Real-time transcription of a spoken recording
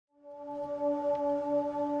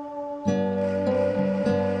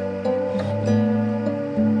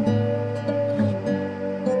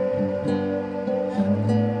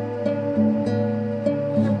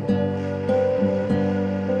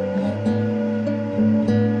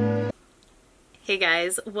Hey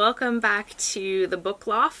guys, welcome back to the book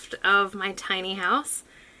loft of my tiny house.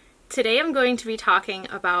 Today I'm going to be talking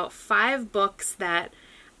about 5 books that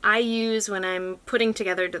I use when I'm putting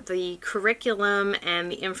together the curriculum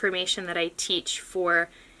and the information that I teach for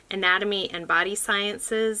anatomy and body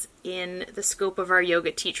sciences in the scope of our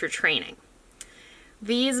yoga teacher training.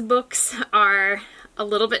 These books are a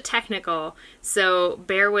little bit technical, so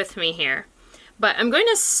bear with me here. But I'm going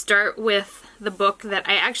to start with the book that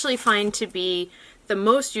I actually find to be the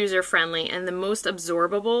most user-friendly and the most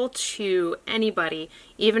absorbable to anybody,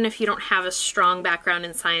 even if you don't have a strong background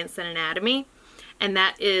in science and anatomy, and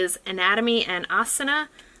that is Anatomy and Asana,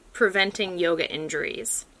 Preventing Yoga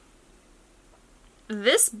Injuries.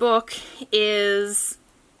 This book is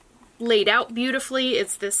laid out beautifully.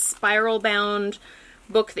 It's this spiral-bound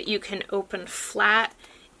book that you can open flat.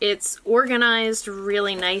 It's organized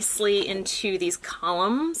really nicely into these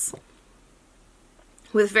columns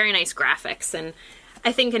with very nice graphics, and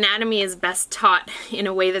I think anatomy is best taught in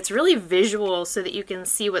a way that's really visual so that you can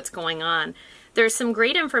see what's going on. There's some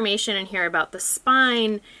great information in here about the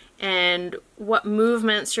spine and what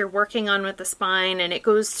movements you're working on with the spine, and it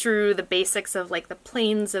goes through the basics of like the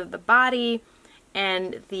planes of the body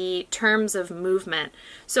and the terms of movement.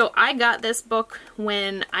 So I got this book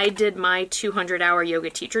when I did my 200-hour yoga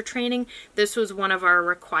teacher training. This was one of our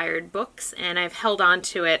required books, and I've held on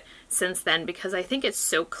to it since then because I think it's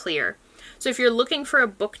so clear. So if you're looking for a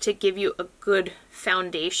book to give you a good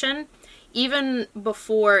foundation, even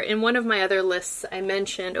before, in one of my other lists I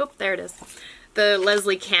mentioned, oh, there it is, the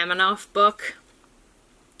Leslie Kaminoff book,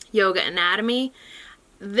 Yoga Anatomy.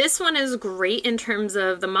 This one is great in terms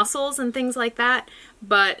of the muscles and things like that,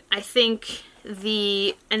 but I think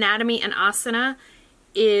the Anatomy and Asana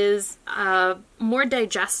is a more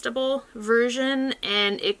digestible version,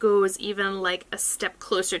 and it goes even like a step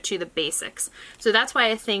closer to the basics. So that's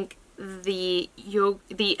why I think the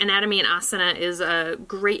Anatomy and Asana is a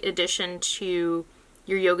great addition to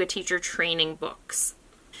your yoga teacher training books.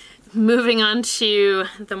 Moving on to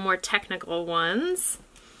the more technical ones.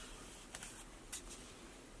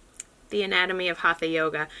 The Anatomy of Hatha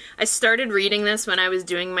Yoga. I started reading this when I was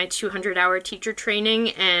doing my 200-hour teacher training,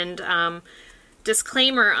 and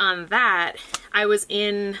disclaimer on that, I was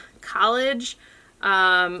in college.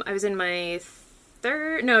 I was in my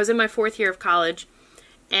 4th year of college,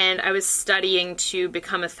 and I was studying to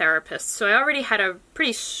become a therapist. So I already had a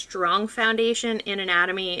pretty strong foundation in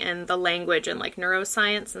anatomy and the language and like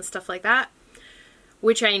neuroscience and stuff like that,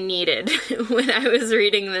 which I needed when I was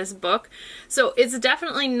reading this book. So it's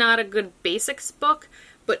definitely not a good basics book,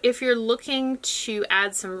 but if you're looking to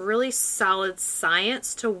add some really solid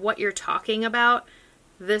science to what you're talking about,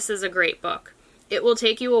 this is a great book. It will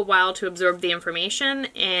take you a while to absorb the information,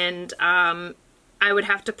 and I would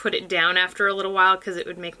have to put it down after a little while because it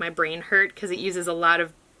would make my brain hurt because it uses a lot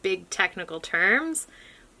of big technical terms.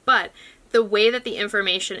 But the way that the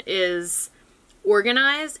information is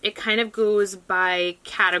organized, it kind of goes by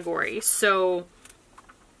category. So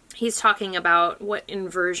he's talking about what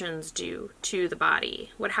inversions do to the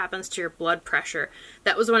body, what happens to your blood pressure.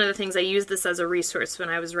 That was one of the things I used this as a resource when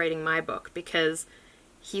I was writing my book, because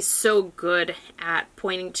he's so good at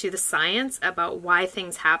pointing to the science about why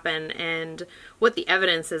things happen and what the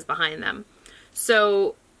evidence is behind them.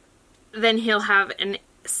 So then he'll have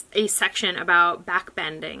a section about back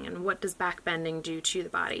bending and what does back bending do to the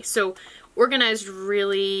body. So organized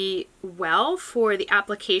really well for the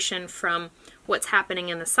application from what's happening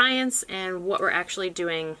in the science and what we're actually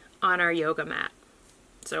doing on our yoga mat.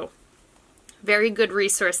 So very good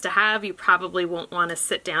resource to have. You probably won't want to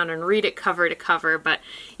sit down and read it cover to cover, but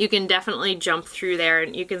you can definitely jump through there,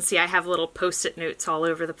 and you can see I have little post-it notes all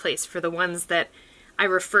over the place for the ones that I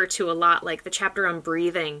refer to a lot, like the chapter on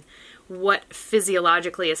breathing. What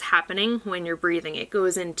physiologically is happening when you're breathing. It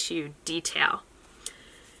goes into detail.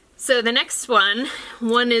 So the next one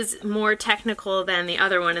is more technical than the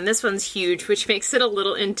other one, and this one's huge, which makes it a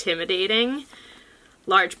little intimidating.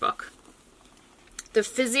 Large book. The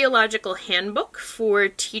Physiological Handbook for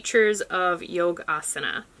Teachers of Yoga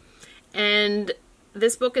Asana. And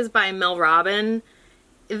this book is by Mel Robin.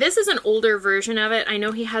 This is an older version of it. I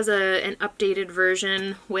know he has an updated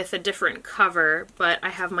version with a different cover, but I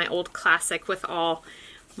have my old classic with all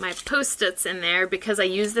my post-its in there because I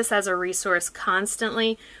use this as a resource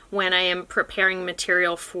constantly when I am preparing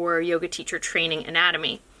material for yoga teacher training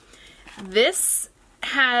anatomy. This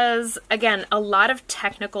has, again, a lot of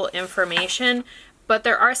technical information, but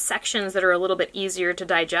there are sections that are a little bit easier to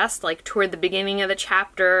digest, like toward the beginning of the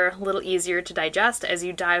chapter, a little easier to digest. As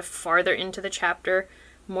you dive farther into the chapter,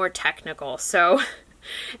 more technical. So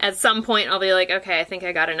At some point I'll be like, okay, I think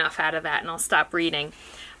I got enough out of that and I'll stop reading.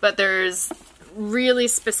 But there's really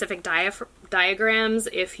specific diagrams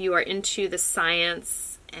if you are into the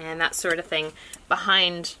science and that sort of thing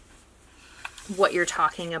behind what you're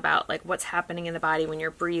talking about, like what's happening in the body when you're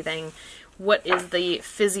breathing, what is the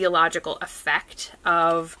physiological effect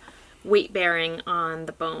of weight bearing on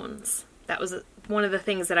the bones. That was one of the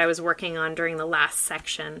things that I was working on during the last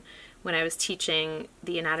section when I was teaching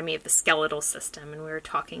the anatomy of the skeletal system, and we were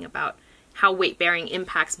talking about how weight bearing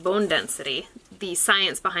impacts bone density. The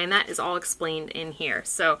science behind that is all explained in here.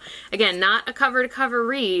 So again, not a cover to cover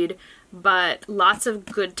read, but lots of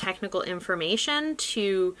good technical information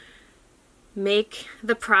to make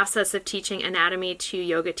the process of teaching anatomy to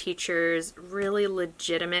yoga teachers really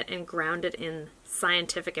legitimate and grounded in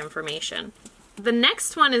scientific information. The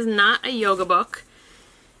next one is not a yoga book.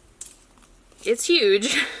 It's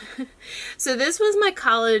huge. So this was my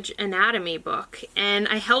college anatomy book, and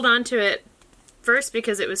I held on to it first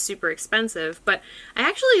because it was super expensive, but I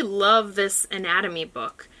actually love this anatomy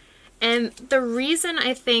book. And the reason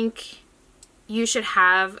I think you should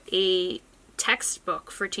have a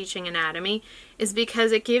textbook for teaching anatomy is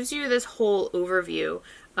because it gives you this whole overview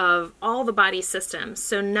of all the body systems.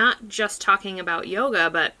 So not just talking about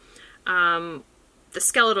yoga, but the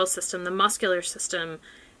skeletal system, the muscular system,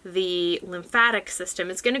 the lymphatic system.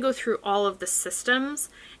 It's going to go through all of the systems,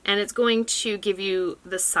 and it's going to give you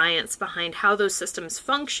the science behind how those systems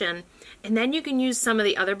function. And then you can use some of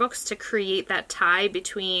the other books to create that tie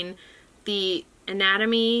between the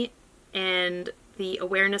anatomy and the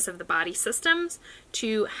awareness of the body systems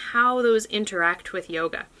to how those interact with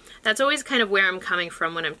yoga. That's always kind of where I'm coming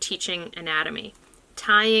from when I'm teaching anatomy,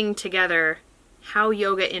 tying together how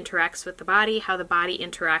yoga interacts with the body, how the body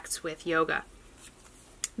interacts with yoga.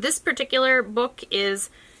 This particular book is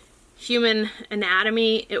Human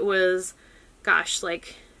Anatomy. It was, gosh,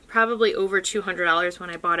 like probably over $200 when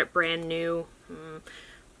I bought it brand new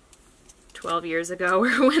 12 years ago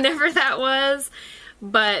or whenever that was.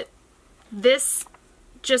 But this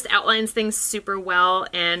just outlines things super well,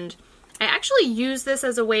 and I actually use this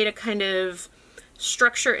as a way to kind of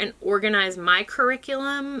structure and organize my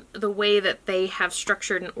curriculum the way that they have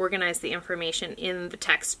structured and organized the information in the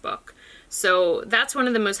textbook. So that's one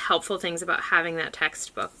of the most helpful things about having that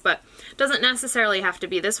textbook, but it doesn't necessarily have to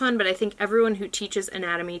be this one, but I think everyone who teaches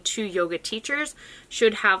anatomy to yoga teachers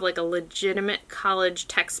should have like a legitimate college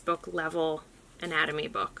textbook level anatomy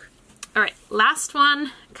book. All right, last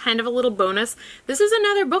one, kind of a little bonus. This is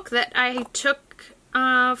another book that I took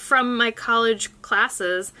from my college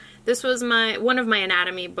classes. This was one of my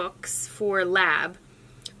anatomy books for lab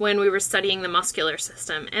when we were studying the muscular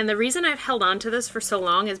system. And the reason I've held on to this for so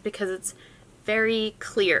long is because it's very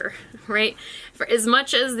clear, right? For as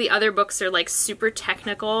much as the other books are like super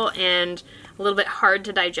technical and a little bit hard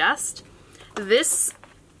to digest, this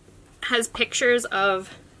has pictures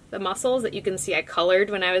of the muscles that you can see I colored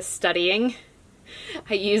when I was studying.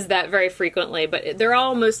 I use that very frequently, but they're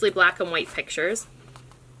all mostly black and white pictures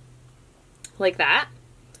like that.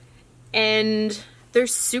 And they're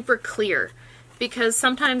super clear because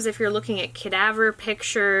sometimes if you're looking at cadaver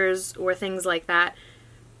pictures or things like that,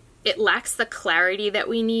 it lacks the clarity that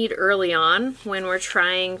we need early on when we're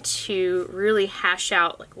trying to really hash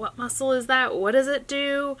out like what muscle is that? What does it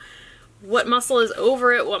do? What muscle is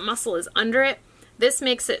over it? What muscle is under it? This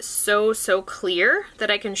makes it so clear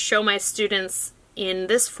that I can show my students in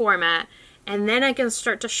this format, and then I can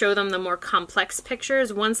start to show them the more complex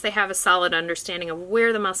pictures once they have a solid understanding of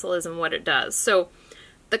where the muscle is and what it does. So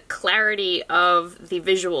the clarity of the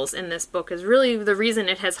visuals in this book is really the reason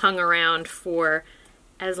it has hung around for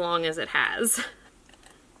as long as it has.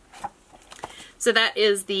 So that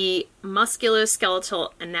is the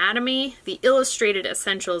Musculoskeletal Anatomy, the Illustrated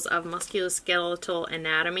Essentials of Musculoskeletal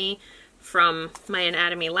Anatomy from my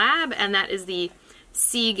anatomy lab, and that is the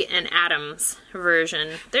Sieg and Adams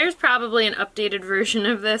version. There's probably an updated version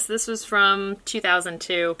of this. This was from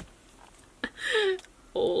 2002.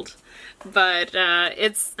 Old. But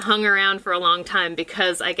it's hung around for a long time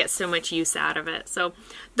because I get so much use out of it. So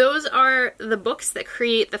those are the books that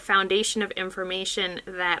create the foundation of information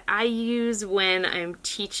that I use when I'm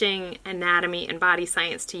teaching anatomy and body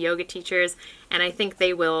science to yoga teachers, and I think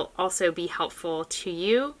they will also be helpful to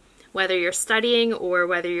you whether you're studying or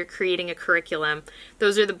whether you're creating a curriculum.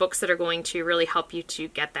 Those are the books that are going to really help you to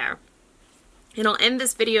get there. And I'll end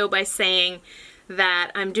this video by saying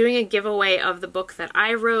that I'm doing a giveaway of the book that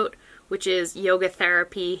I wrote, which is Yoga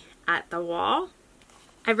Therapy at the Wall.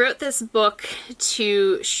 I wrote this book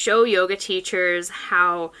to show yoga teachers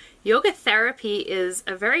how yoga therapy is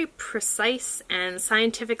a very precise and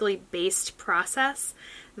scientifically based process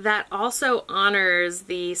that also honors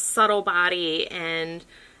the subtle body and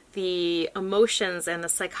the emotions and the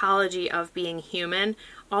psychology of being human.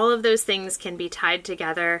 All of those things can be tied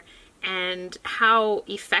together, and how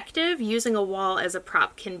effective using a wall as a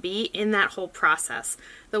prop can be in that whole process.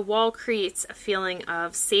 The wall creates a feeling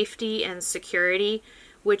of safety and security,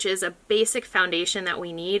 which is a basic foundation that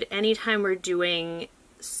we need anytime we're doing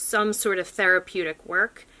some sort of therapeutic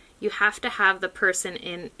work. You have to have the person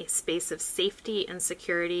in a space of safety and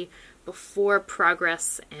security before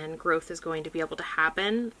progress and growth is going to be able to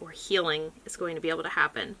happen, or healing is going to be able to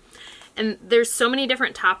happen. And there's so many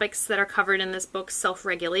different topics that are covered in this book: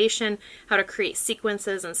 self-regulation, how to create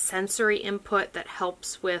sequences and sensory input that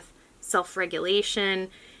helps with self-regulation,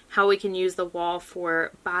 how we can use the wall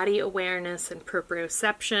for body awareness and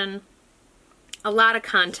proprioception. A lot of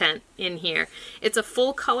content in here. It's a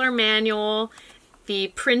full color manual. The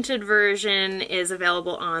printed version is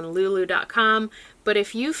available on lulu.com, but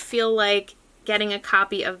if you feel like getting a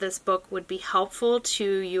copy of this book would be helpful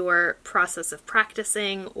to your process of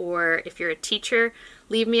practicing, or if you're a teacher,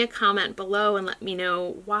 leave me a comment below and let me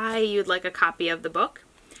know why you'd like a copy of the book.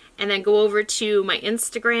 And then go over to my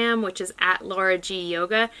Instagram, which is at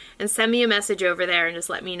LauraGyoga, and send me a message over there and just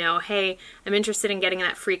let me know, hey, I'm interested in getting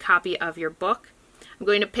that free copy of your book. I'm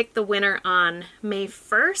going to pick the winner on May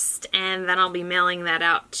 1st, and then I'll be mailing that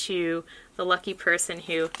out to the lucky person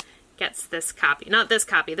who gets this copy. Not this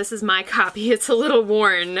copy, this is my copy. It's a little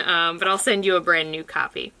worn, but I'll send you a brand new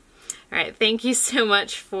copy. All right, thank you so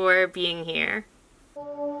much for being here.